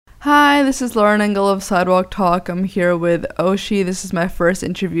Hi, this is Lauren Engel of Sidewalk Talk. I'm here with Oshi. This is my first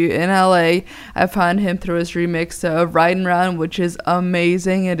interview in LA. I found him through his remix of Riding Round, which is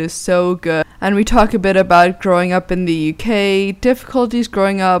amazing. It is so good. And we talk a bit about growing up in the UK, difficulties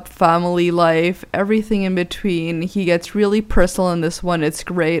growing up, family life, everything in between. He gets really personal in this one. It's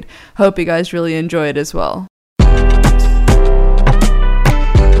great. Hope you guys really enjoy it as well.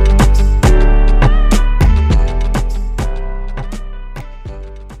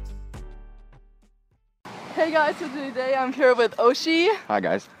 Hey guys, so today I'm here with Oshi. Hi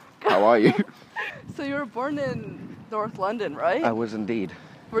guys, how are you? So you were born in North London, right? I was indeed.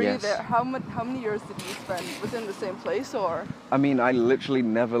 Were Yes. you there? How many years did you spend within the same place, or? I mean, I literally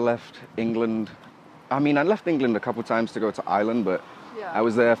never left England. I mean, I left England a couple times to go to Ireland, but Yeah. I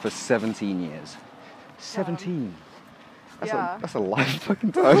was there for 17 years. 17. That's a lot of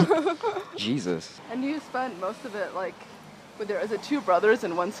fucking time. Jesus. And you spent most of it is it two brothers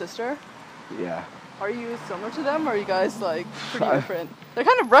and one sister? Yeah. Are you similar to them, or are you guys like pretty different? They're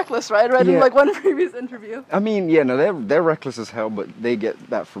kind of reckless, right? I read in Yeah. like one previous interview. I mean, yeah, no, they're reckless as hell, but they get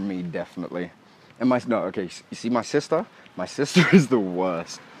that from me definitely. And okay, you see my sister? My sister is the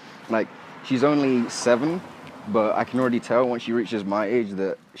worst. Like, she's only 7, but I can already tell once she reaches my age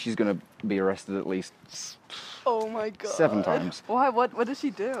that she's gonna be arrested at least Oh my god. 7 times. Why? What does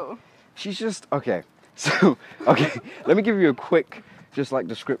she do? She's just okay. So let me give you a quick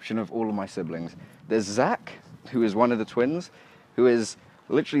description of all of my siblings. There's Zach, who is one of the twins, who is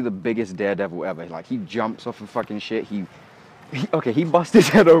literally the biggest daredevil ever. Like, he jumps off of fucking shit. He bust his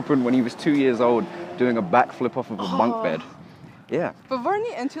head open when he was 2 years old doing a backflip off of a bunk bed. Yeah. But weren't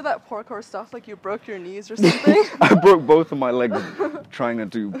you into that parkour stuff? Like you broke your knees or something? I broke both of my legs trying to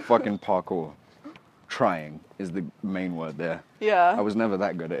do fucking parkour. Trying is the main word there. Yeah. I was never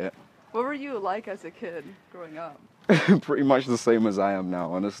that good at it. What were you like as a kid growing up? Pretty much the same as I am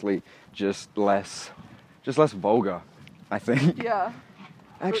now, honestly. Just less vulgar, I think. Yeah.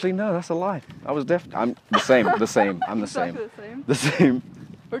 Actually, no, that's a lie. I'm the same. I'm the same. Exactly the same. The same.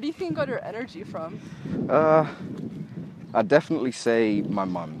 Where do you think you got your energy from? I'd definitely say my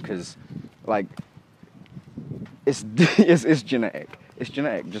mum, because, like, it's genetic. It's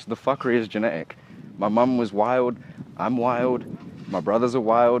genetic. Just the fuckery is genetic. My mum was wild. I'm wild. My brothers are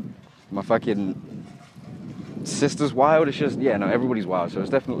wild. My fucking sister's wild. It's just, everybody's wild. So it's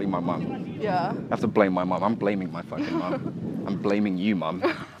definitely my mum. Yeah. I have to blame my mum. I'm blaming my fucking mum. I'm blaming you, mum.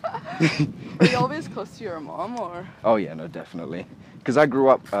 Were you always close to your mom, or? Oh yeah, no, definitely. Because I grew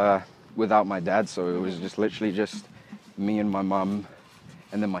up without my dad, so it was just literally just me and my mum,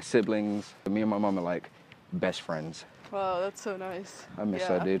 and then my siblings. Me and my mum are like best friends. Wow, that's so nice. I miss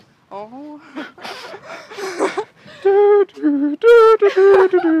her, dude. Oh.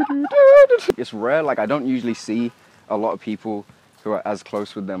 It's rare. Like, I don't usually see a lot of people who are as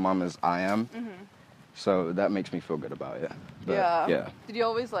close with their mum as I am. Mm-hmm. So that makes me feel good about it. But, yeah. Did you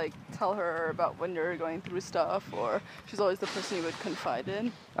always tell her about when you're going through stuff, or she's always the person you would confide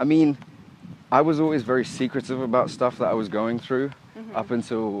in? I mean, I was always very secretive about stuff that I was going through up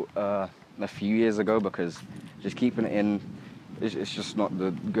until a few years ago, because just keeping it in, it's just not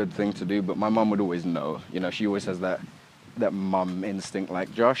the good thing to do. But my mum would always know. You know, she always has that mum instinct,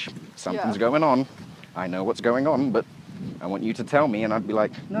 like, Josh, something's going on. I know what's going on, but I want you to tell me. And I'd be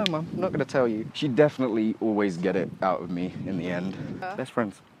like, no, Mum, I'm not going to tell you. She'd definitely always get it out of me in the end. Best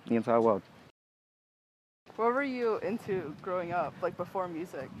friends, the entire world. What were you into growing up, like before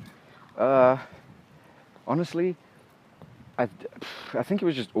music? Honestly, I think it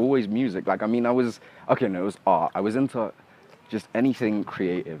was just always music. Like, I mean, it was art. I was into just anything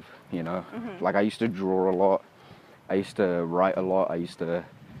creative, you know? Like, I used to draw a lot. I used to write a lot. I used to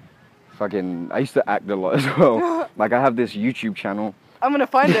act a lot as well. Like, I have this YouTube channel. I'm gonna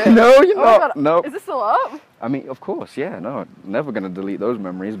find it. No, you're Oh my not. God. No. Is this still up? I mean, of course, yeah, no. Never gonna delete those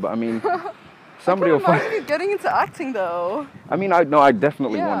memories, but I mean, somebody will Why find... are you getting into acting, though? I mean, I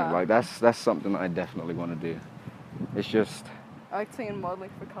definitely want Yeah. it. Like, that's something that I definitely want to do. It's just... Acting and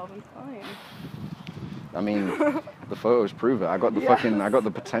modeling for Calvin Klein. I mean, the photos prove it. I got the I got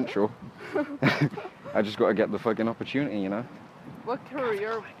the potential. I just got to get the fucking opportunity, you know? What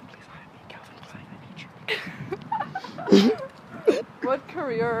career... What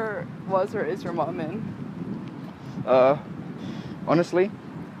career was or is your mom in? Honestly,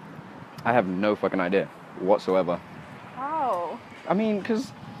 I have no fucking idea whatsoever. How? I mean,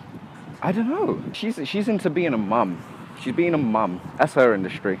 because, I don't know. She's into being a mum. She's being a mum. That's her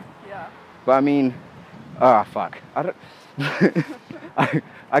industry. Yeah. But I mean, fuck. I don't...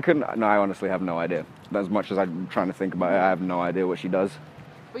 I couldn't... No, I honestly have no idea. As much as I'm trying to think about it, I have no idea what she does.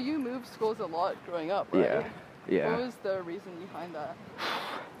 But you moved schools a lot growing up, right? Yeah. What was the reason behind that?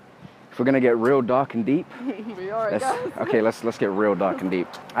 if we're gonna get real dark and deep, We are, I guess. okay, let's get real dark and deep.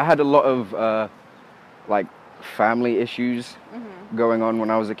 I had a lot of like family issues going on when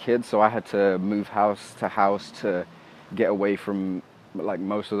I was a kid, so I had to move house to get away from like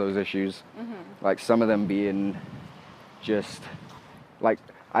most of those issues. Like some of them being just like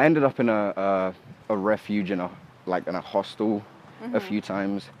I ended up in a refuge in a hostel a few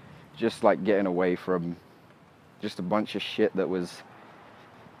times, just like getting away from just a bunch of shit that was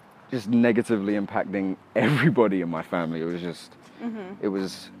just negatively impacting everybody in my family. It was just it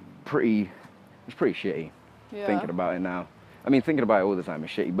was pretty shitty. Yeah. Thinking about it now. I mean, thinking about it all the time is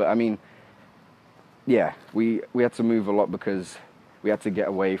shitty, but I mean, yeah, we had to move a lot because we had to get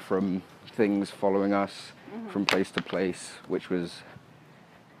away from things following us from place to place, which was,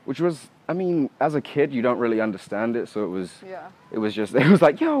 I mean, as a kid, you don't really understand it, so it was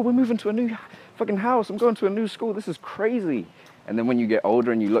like, yo, we're moving to a new fucking house, I'm going to a new school, this is crazy. And then when you get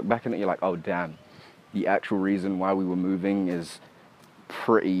older and you look back on it, you're like, oh, damn, the actual reason why we were moving is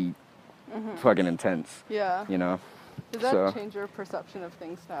pretty fucking intense. Yeah. You know? Does that change your perception of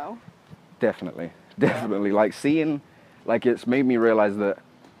things now? Definitely. Like seeing, like it's made me realize that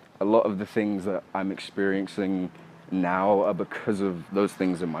a lot of the things that I'm experiencing now are because of those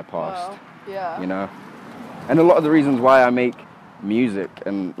things in my past. Wow. Yeah. You know? And a lot of the reasons why I make music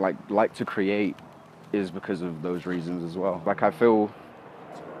and like to create is because of those reasons as well. Like I feel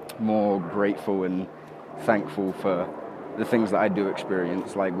more grateful and thankful for the things that I do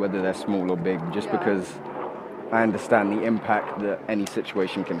experience, like whether they're small or big, just because I understand the impact that any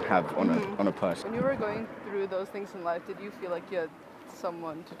situation can have on a person. When you were going through those things in life, did you feel like you had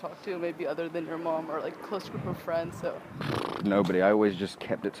someone to talk to, maybe other than your mom or like close group of friends? So nobody. I always just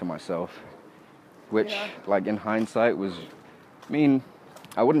kept it to myself, which like in hindsight was, I mean,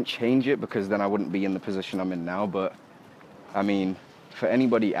 I wouldn't change it because then I wouldn't be in the position I'm in now, but I mean, for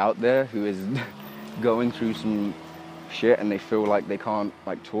anybody out there who is going through some shit and they feel like they can't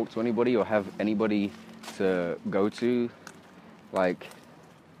like talk to anybody or have anybody to go to, like,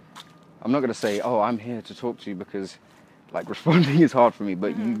 I'm not gonna say, oh, I'm here to talk to you, because like responding is hard for me,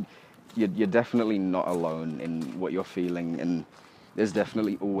 but you're definitely not alone in what you're feeling, and there's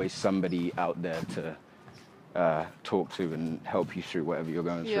definitely always somebody out there to talk to and help you through whatever you're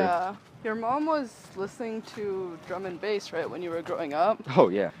going through. Yeah. Your mom was listening to drum and bass, right, when you were growing up? Oh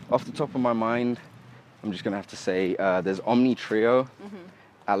yeah. Off the top of my mind, I'm just gonna have to say there's Omni Trio,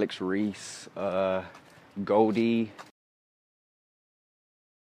 Alex Reese, Goldie.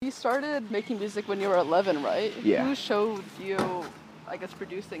 You started making music when you were 11, right? Yeah. Who showed you, I guess,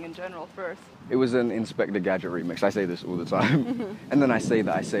 producing in general first? It was an Inspector Gadget remix. I say this all the time. And then I say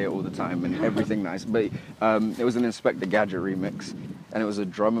it all the time and everything nice. But it was an Inspector Gadget remix. And it was a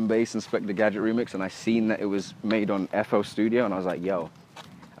drum and bass Inspector Gadget remix. And I seen that it was made on FL Studio. And I was like, yo,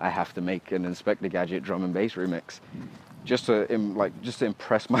 I have to make an Inspector Gadget drum and bass remix. Just to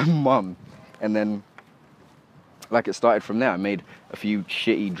impress my mum. And then like it started from there. I made a few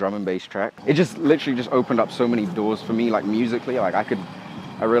shitty drum and bass tracks. It just literally just opened up so many doors for me, like musically. Like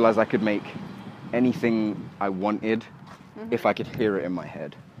I realized I could make anything I wanted if I could hear it in my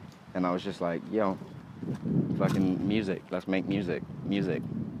head. And I was just like, yo, fucking music. Let's make music. Music.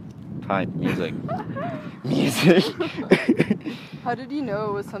 Type music. Music. How did you know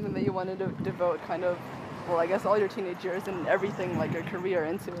it was something that you wanted to devote kind of, well, I guess all your teenage years and everything, like your career,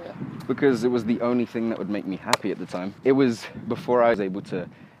 into it? Because it was the only thing that would make me happy at the time. It was before I was able to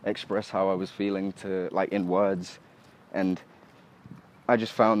express how I was feeling to, like, in words. And I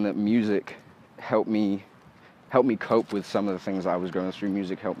just found that music helped me cope with some of the things I was going through.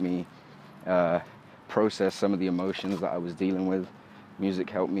 Music helped me process some of the emotions that I was dealing with. Music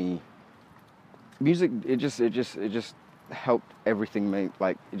helped me. Music, it just helped everything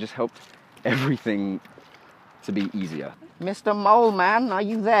it just helped everything to be easier. Mr. Mole Man, are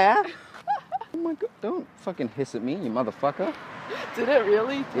you there? Oh my God, don't fucking hiss at me, you motherfucker. Did it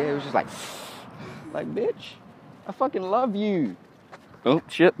really? Yeah, it was just like bitch, I fucking love you. Oh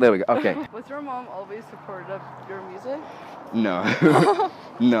shit, there we go, okay. Was your mom always supportive of your music? No.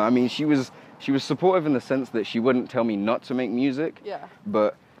 No, I mean, she was supportive in the sense that she wouldn't tell me not to make music. Yeah.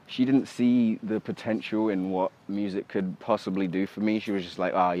 But she didn't see the potential in what music could possibly do for me. She was just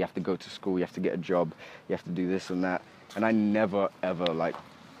like, you have to go to school, you have to get a job, you have to do this and that. And I never,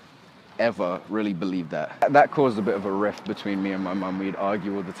 ever really believed that. That caused a bit of a rift between me and my mum. We'd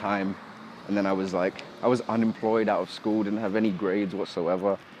argue all the time. And then I was unemployed, out of school, didn't have any grades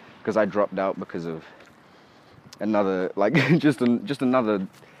whatsoever, because I dropped out because of another, just another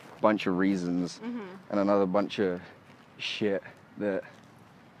bunch of reasons and another bunch of shit that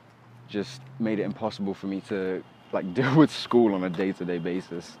just made it impossible for me to like deal with school on a day-to-day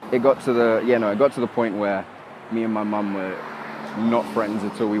basis. It got to the point where me and my mum were not friends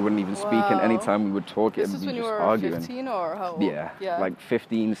at all. We wouldn't even speak, and anytime we would talk, it would be just arguing. This is when you were 15 or how old? Yeah, like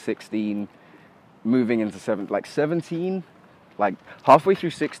 15, 16, moving into 17, like halfway through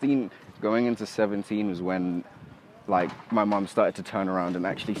 16, going into 17 was when like my mum started to turn around and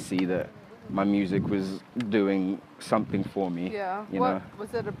actually see that my music was doing something for me. Yeah. You know?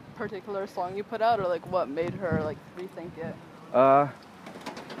 Was it a particular song you put out, or like what made her like rethink it?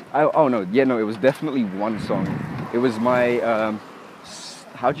 It was definitely one song. It was my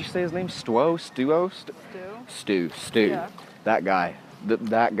how'd you say his name? Stu. Yeah. That guy.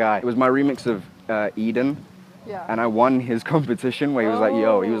 That guy. It was my remix of Eden. Yeah. And I won his competition where he was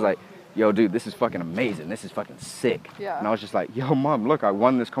like, yo, dude, this is fucking amazing. This is fucking sick. Yeah. And I was just like, yo, mom, look, I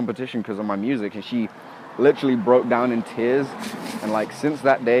won this competition because of my music. And she literally broke down in tears. And like since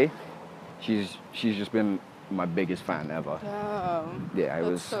that day, she's just been my biggest fan ever. Damn. Yeah,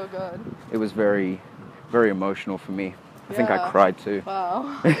 That's so good. It was very, very emotional for me. I think I cried too.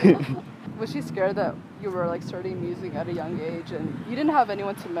 Wow. Was she scared that you were like starting music at a young age and you didn't have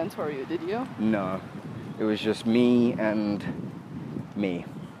anyone to mentor you, did you? No. It was just me and me.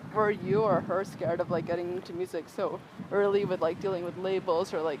 Were you or her scared of like getting into music so early with like dealing with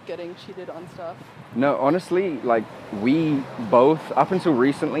labels or like getting cheated on stuff? No, honestly, like we both, up until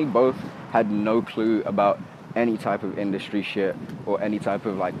recently, both had no clue about any type of industry shit or any type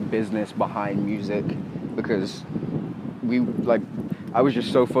of like business behind music because I was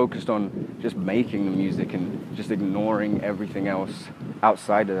just so focused on just making the music and just ignoring everything else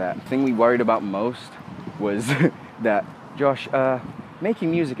outside of that. The thing we worried about most was that, Josh,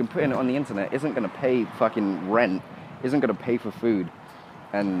 making music and putting it on the internet isn't going to pay fucking rent, isn't going to pay for food.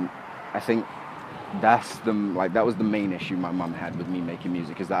 And I think that was the main issue my mum had with me making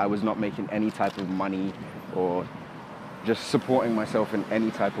music, is that I was not making any type of money or just supporting myself in any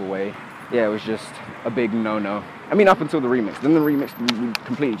type of way. Yeah, it was just a big no-no. I mean, up until the remix. Then the remix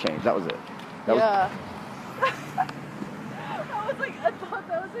completely changed. That was it. I thought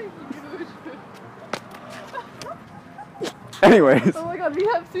that was a huge... Anyways. Oh my god, we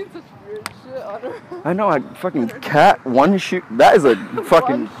have seen such weird shit on her. I know, fucking cat, one shoe. That is a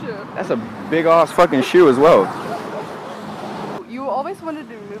fucking... That's a big-ass fucking shoe as well. You always wanted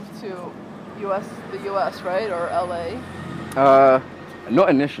to move to the US, right? Or LA? Not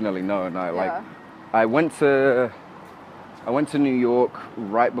initially, no. Like, I went to New York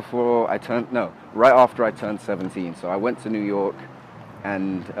right after I turned 17. So I went to New York,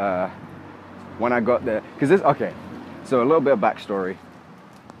 and when I got there, so a little bit of backstory.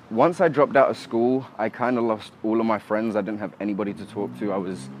 Once I dropped out of school, I kind of lost all of my friends. I didn't have anybody to talk to. I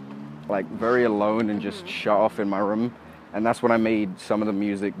was like very alone and just shut off in my room. And that's when I made some of the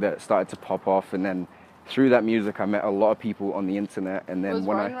music that started to pop off. And then through that music, I met a lot of people on the internet. And then was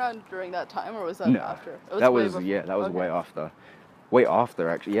Riding Around during that time, or was that after? That was way after. Way after,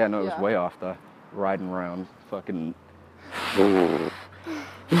 actually. Yeah, no, it was way after. Riding Around, fucking...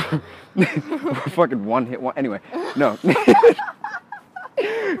 fucking one hit one. Anyway, no.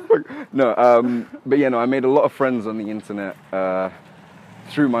 But yeah, no, I made a lot of friends on the internet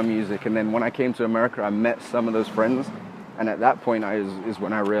through my music. And then when I came to America, I met some of those friends. And at that point is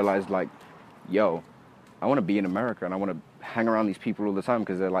when I realized, like, yo, I want to be in America and I want to hang around these people all the time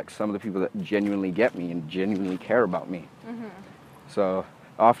because they're like some of the people that genuinely get me and genuinely care about me. Mm-hmm. So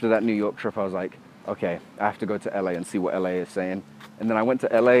after that New York trip, I was like, okay, I have to go to LA and see what LA is saying. And then I went to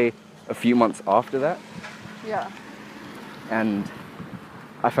LA a few months after that. Yeah. And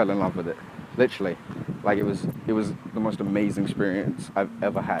I fell in love with it, literally. Like it was the most amazing experience I've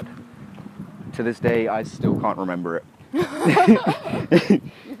ever had. To this day, I still can't remember it. You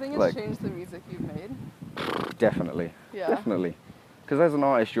think it's changed the music you've made? Definitely. Yeah. Definitely. Because as an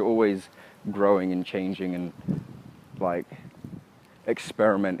artist, you're always growing and changing and like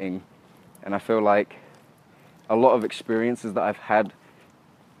experimenting. And I feel like a lot of experiences that I've had,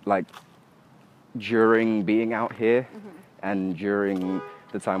 like during being out here and during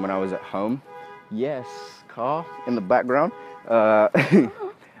the time when I was at home. Yes, car in the background. A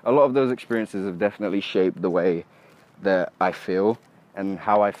lot of those experiences have definitely shaped the way that I feel, and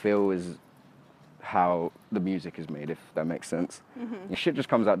how I feel is how the music is made, if that makes sense. Mm-hmm. Shit just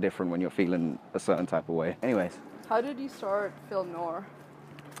comes out different when you're feeling a certain type of way. Anyways. How did you start Film Noir?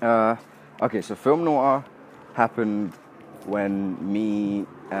 Okay, so Film Noir happened when me,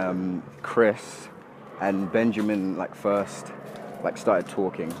 Chris, and Benjamin first started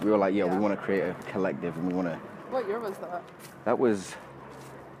talking. We were like, we want to create a collective, and we want to... What year was that? That was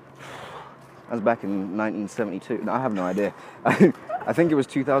back in 1972. No, I have no idea. I think it was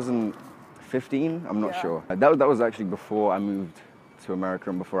 2003 15. I'm not Yeah. sure. That was actually before I moved to America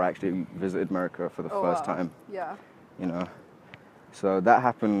and before I actually visited America for the first time. Yeah. You know, so that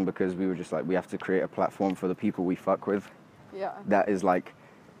happened because we were just like, we have to create a platform for the people we fuck with. Yeah. That is like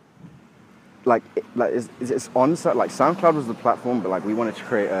it's on like SoundCloud was the platform, but like we wanted to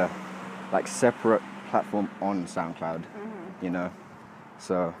create a like separate platform on SoundCloud. You know,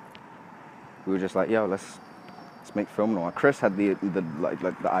 so we were just like, yo, let's make Film Noir. Chris had the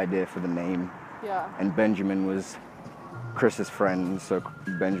idea for the name. Yeah. And Benjamin was Chris's friend, so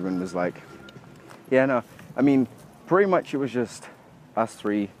Benjamin was like, yeah, no, I mean, pretty much it was just us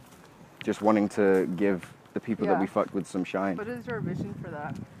three just wanting to give the people that we fucked with some shine. What is your vision for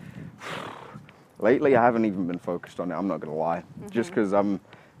that? Lately, I haven't even been focused on it, I'm not gonna lie. Just because I'm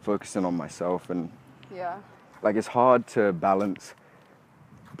focusing on myself, and like it's hard to balance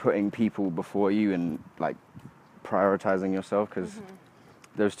putting people before you and like prioritizing yourself, because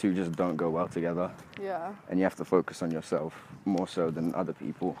those two just don't go well together. Yeah. And you have to focus on yourself more so than other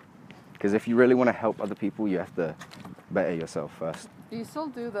people. Because if you really want to help other people, you have to better yourself first. Do you still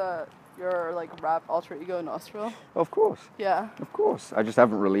do your like rap alter ego Nostril? Of course. Yeah. Of course. I just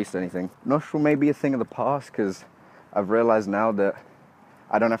haven't released anything. Nostril may be a thing of the past, because I've realized now that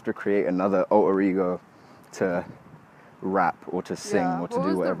I don't have to create another alter ego to rap or to sing or to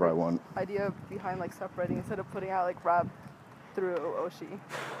do whatever I want. Idea behind like separating instead of putting out like rap through Oshi?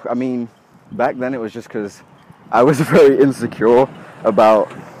 I mean, back then it was just because I was very insecure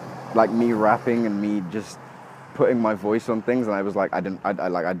about like me rapping and me just putting my voice on things, and I was like, I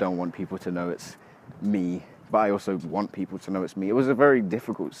don't want people to know it's me, but I also want people to know it's me. It was a very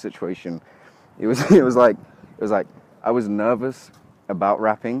difficult situation. It was like I was nervous about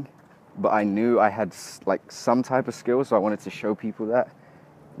rapping, but I knew I had like some type of skill, so I wanted to show people that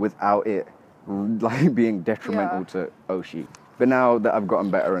without it like being detrimental to Oshi. But now that I've gotten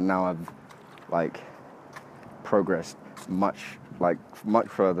better and now I've like progressed much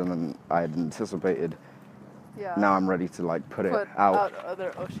further than I had anticipated. Yeah. Now I'm ready to like put it out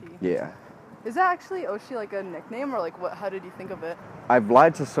other Oshi. Yeah. Is that actually Oshi like a nickname, or like what? How did you think of it? I've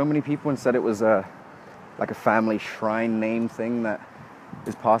lied to so many people and said it was a family shrine name thing that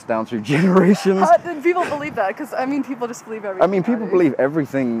is passed down through generations. How did people believe that? Because I mean, people just believe everything. I mean, people believe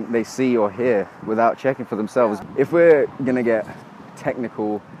everything they see or hear without checking for themselves. Yeah. If we're gonna get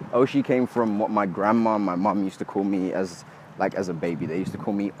technical, Oshi came from what my grandma and my mom used to call me as a baby. They used to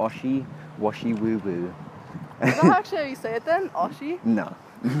call me Oshi, Washi Woo Woo. Is that actually how you say it then? Oshi? No.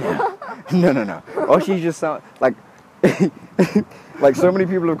 No. Oshi just sounds like like so many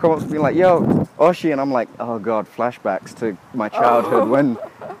people have come up to me like, yo, Oshi, and I'm like, oh god, flashbacks to my childhood when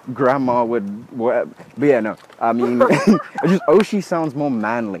grandma would whatever. But yeah, no, I mean just Oshi sounds more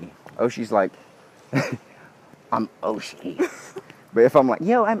manly. Oshi's like I'm Oshi. But if I'm like,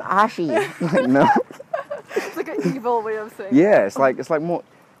 yo, I'm Oshi, like no. It's like an evil way of saying yeah, it's like more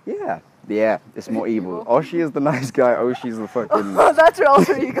it's more evil. Oshi is the nice guy, Oshi's the fucking... That's your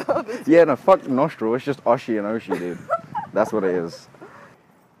alter ego. Yeah, no, fuck Nostril, it's just Oshi and Oshi, dude. That's what it is.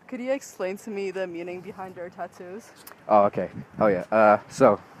 Could you explain to me the meaning behind your tattoos? Oh, okay. Oh, yeah.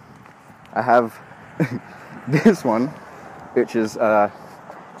 So, I have this one, which is the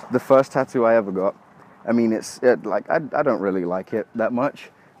first tattoo I ever got. I mean, I don't really like it that much,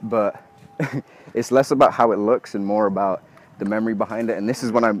 but it's less about how it looks and more about the memory behind it. And this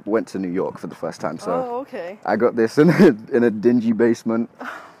is when I went to New York for the first time. So okay. I got this in a dingy basement,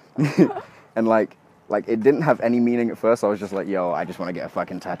 and like it didn't have any meaning at first. I was just like, yo, I just want to get a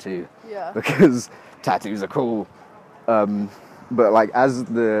fucking tattoo. Yeah. Because tattoos are cool. But like as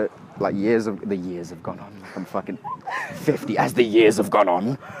the years have gone on, I'm fucking 50. As the years have gone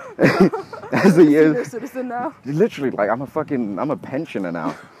on, as the years. You're a citizen now. Literally, like I'm a pensioner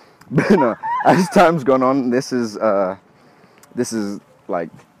now. But no, as time's gone on, this is like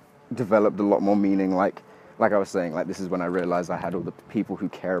developed a lot more meaning. Like I was saying, like this is when I realized I had all the people who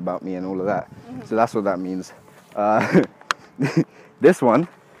care about me and all of that. Mm-hmm. So that's what that means. This one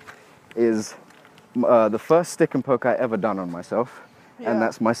is the first stick and poke I ever done on myself, and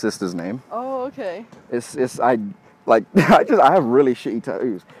that's my sister's name. Oh, okay. I have really shitty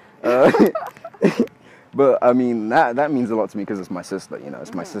tattoos. But I mean that means a lot to me because it's my sister, you know,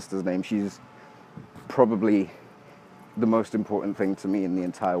 it's my sister's name. She's probably the most important thing to me in the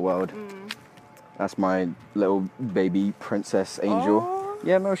entire world. That's my little baby princess angel. Oh.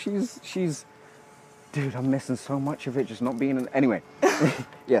 Yeah, no, she's dude, I'm missing so much of it just not being anyway.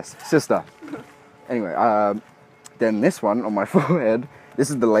 Yes, sister. Anyway, then this one on my forehead, this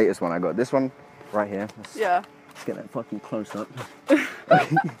is the latest one I got. This one right here. Let's get that fucking close up.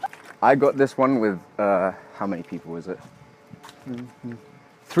 I got this one with, how many people is it?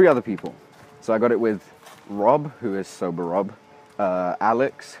 3 other people. So I got it with Rob, who is Sober Rob,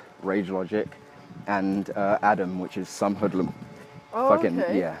 Alex, Rage Logic, and Adam, which is Some Hoodlum. Oh, Fucking,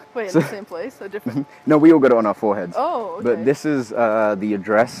 okay. yeah. Wait, in So- the same place? So different? No, we all got it on our foreheads. Oh, okay. But this is the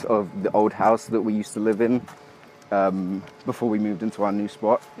address of the old house that we used to live in before we moved into our new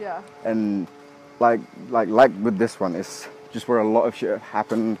spot. Yeah. And like with this one, it's just where a lot of shit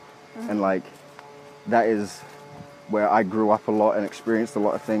happened, and like that is where I grew up a lot and experienced a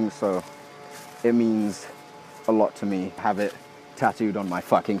lot of things. So it means a lot to me. Have it tattooed on my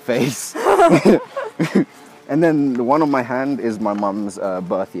fucking face. And then the one on my hand is my mum's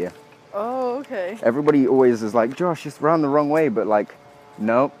birth year. Oh, okay. Everybody always is like, Josh, it's round the wrong way, but like,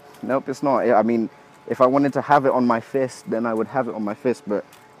 nope, it's not. I mean, if I wanted to have it on my fist, then I would have it on my fist, but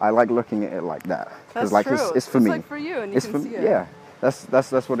I like looking at it like that. That's like true. it's for me. It's like for you, and you It's can for see it. yeah.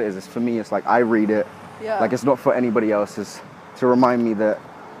 That's what it is. It's for me. It's like I read it. Yeah. Like it's not for anybody else. It's to remind me that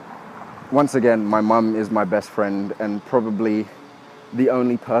once again, my mum is my best friend and probably the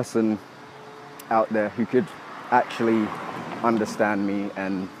only person out there who could actually understand me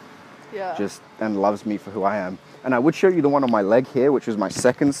and Yeah. and loves me for who I am. And I would show you the one on my leg here, which was my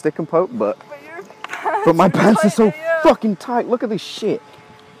second stick and poke, but your pants my pants are so tight, yeah. fucking tight. Look at this shit.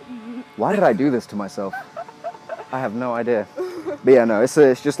 Why did I do this to myself? I have no idea. But yeah, no, it's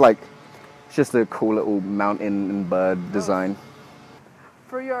just a cool little mountain and bird design.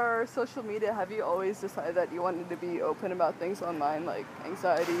 For your social media, have you always decided that you wanted to be open about things online, like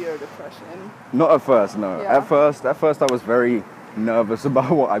anxiety or depression? Not at first, no. Yeah. At first I was very nervous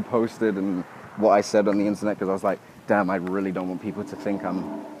about what I posted and what I said on the internet because I was like, damn, I really don't want people to think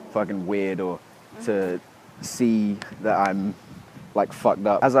I'm fucking weird or to see that I'm like fucked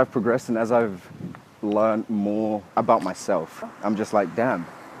up. As I've progressed and as I've learned more about myself, I'm just like, damn,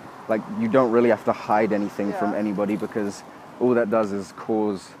 like you don't really have to hide anything from Yeah. anybody because all that does is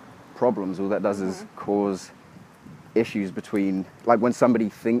cause problems. All that does is cause issues between, like when somebody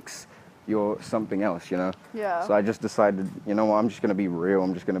thinks you're something else, you know? Yeah. So I just decided, you know what, I'm just going to be real.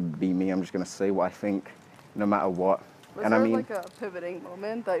 I'm just going to be me. I'm just going to say what I think no matter what. Was and there I mean, like a pivoting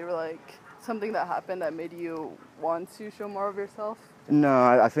moment that you were like, something that happened that made you want to show more of yourself? no,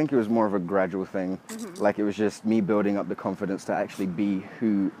 I think it was more of a gradual thing. Like it was just me building up the confidence to actually be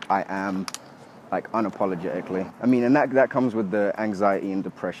who I am, like unapologetically. I mean, and that comes with the anxiety and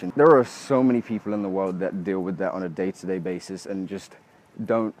depression. There are so many people in the world that deal with that on a day-to-day basis and just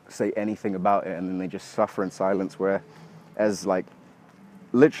don't say anything about it, and then they just suffer in silence, whereas like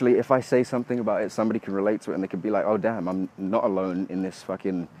literally if I say something about it, somebody can relate to it and they could be like, oh damn, I'm not alone in this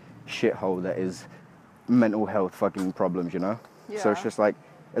fucking shithole that is mental health fucking problems, you know? So it's Yeah. just like,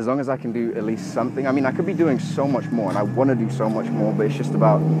 as long as I can do at least something. I mean, I could be doing so much more and I want to do so much more, but it's just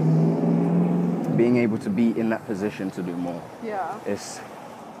about being able to be in that position to do more. Yeah. It's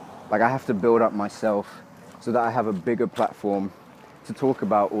like I have to build up myself so that I have a bigger platform to talk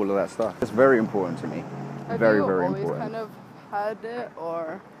about all of that stuff. It's very important to me. Have Very, you very always important. kind of had it,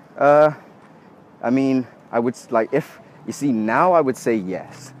 or? I mean, I would like if you see now I would say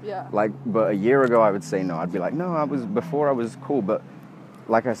yes. Yeah. Like, but a year ago I would say no. I'd be like, no, before I was cool. But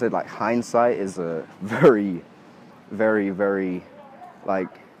like I said, like hindsight is a very, very, very like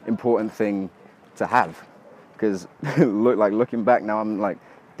important thing to have. Because looking back now, I'm like,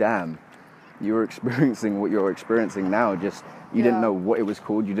 damn, you were experiencing what you're experiencing now. Just you didn't Yeah. know what it was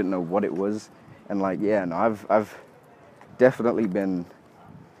called. You didn't know what it was. And like, yeah, no, I've definitely been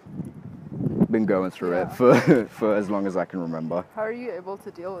going through Yeah. it for as long as I can remember. How are you able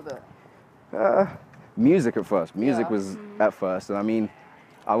to deal with it? Music at first. Music Yeah. was at first, and I mean,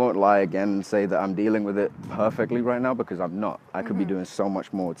 I won't lie again and say that I'm dealing with it perfectly right now because I'm not. I could be doing so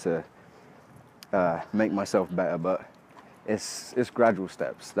much more to make myself better, but it's gradual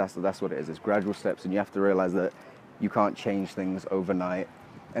steps. That's what it is. It's gradual steps, and you have to realize that you can't change things overnight,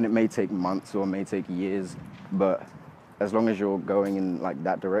 and it may take months or it may take years, but as long as you're going in like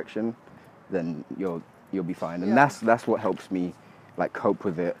that direction, then you'll be fine. And Yeah. that's what helps me like cope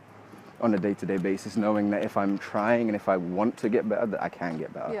with it on a day-to-day basis, knowing that if I'm trying and if I want to get better, that I can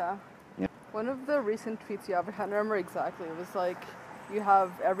get better. Yeah. Yeah. One of the recent tweets you have, I can't remember exactly, it was like, you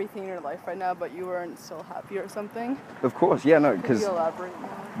have everything in your life right now, but you weren't still happy or something. Of course, yeah, no, Could because you elaborate more?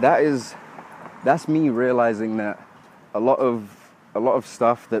 that's me realizing that a lot of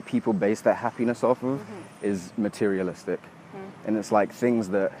stuff that people base their happiness off of is materialistic, and it's like things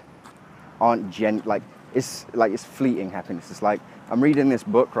that aren't it's fleeting happiness. It's like I'm reading this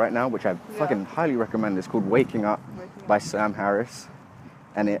book right now, which I fucking highly recommend. It's called Waking Up by Sam Harris,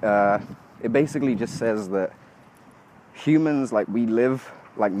 and it basically just says that humans, like, we live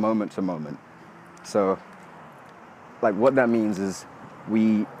like moment to moment. So like what that means is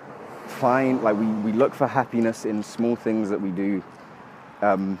we find, like, we look for happiness in small things that we do.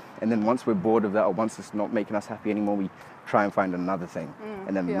 And then once we're bored of that, or once it's not making us happy anymore, we try and find another thing,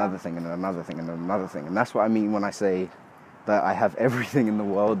 and then another thing, and another thing, and another thing. And that's what I mean when I say that I have everything in the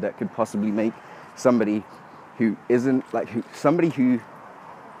world that could possibly make somebody who isn't, like, somebody who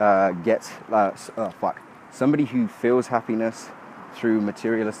somebody who feels happiness through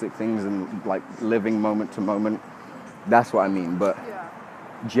materialistic things and, like, living moment to moment. That's what I mean. But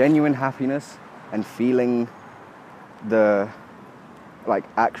genuine happiness and feeling the, like,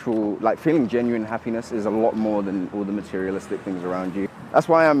 actual, like, feeling genuine happiness is a lot more than all the materialistic things around you. That's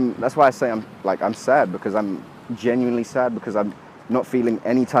why I say I'm sad, because I'm genuinely sad, because I'm not feeling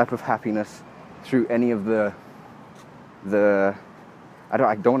any type of happiness through any of the I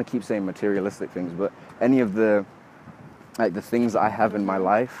don't want to keep saying materialistic things, but any of the, like, the things that I have in my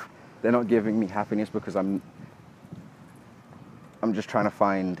life, they're not giving me happiness, because I'm just trying to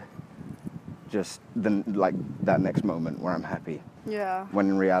find just like that next moment where I'm happy. Yeah. When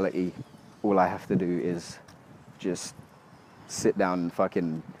in reality, all I have to do is just sit down and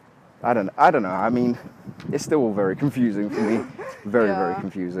fucking, I don't know. I mean, it's still all very confusing for me. Very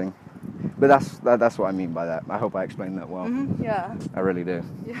confusing. But that's what I mean by that. I hope I explained that well. Yeah. I really do.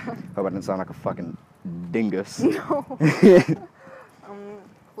 Yeah. Hope I didn't sound like a fucking dingus. No.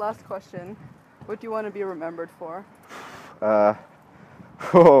 Last question. What do you want to be remembered for? That's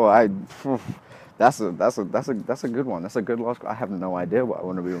a good one. That's a good last. I have no idea what I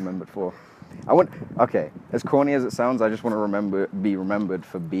want to be remembered for. As corny as it sounds, I just want to be remembered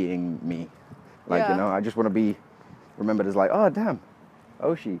for being me. Like, you know, I just want to be remembered as, like, oh damn,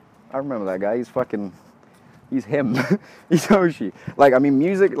 Oshi. I remember that guy. He's him. He's Oshi. Like, I mean,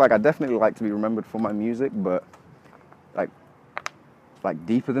 music, like, I definitely like to be remembered for my music, but like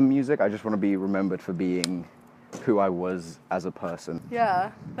deeper than music, I just want to be remembered for being who I was as a person.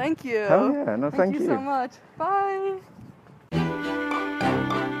 Yeah. Thank you. Hell yeah. No, thank you. Thank you so much. Bye.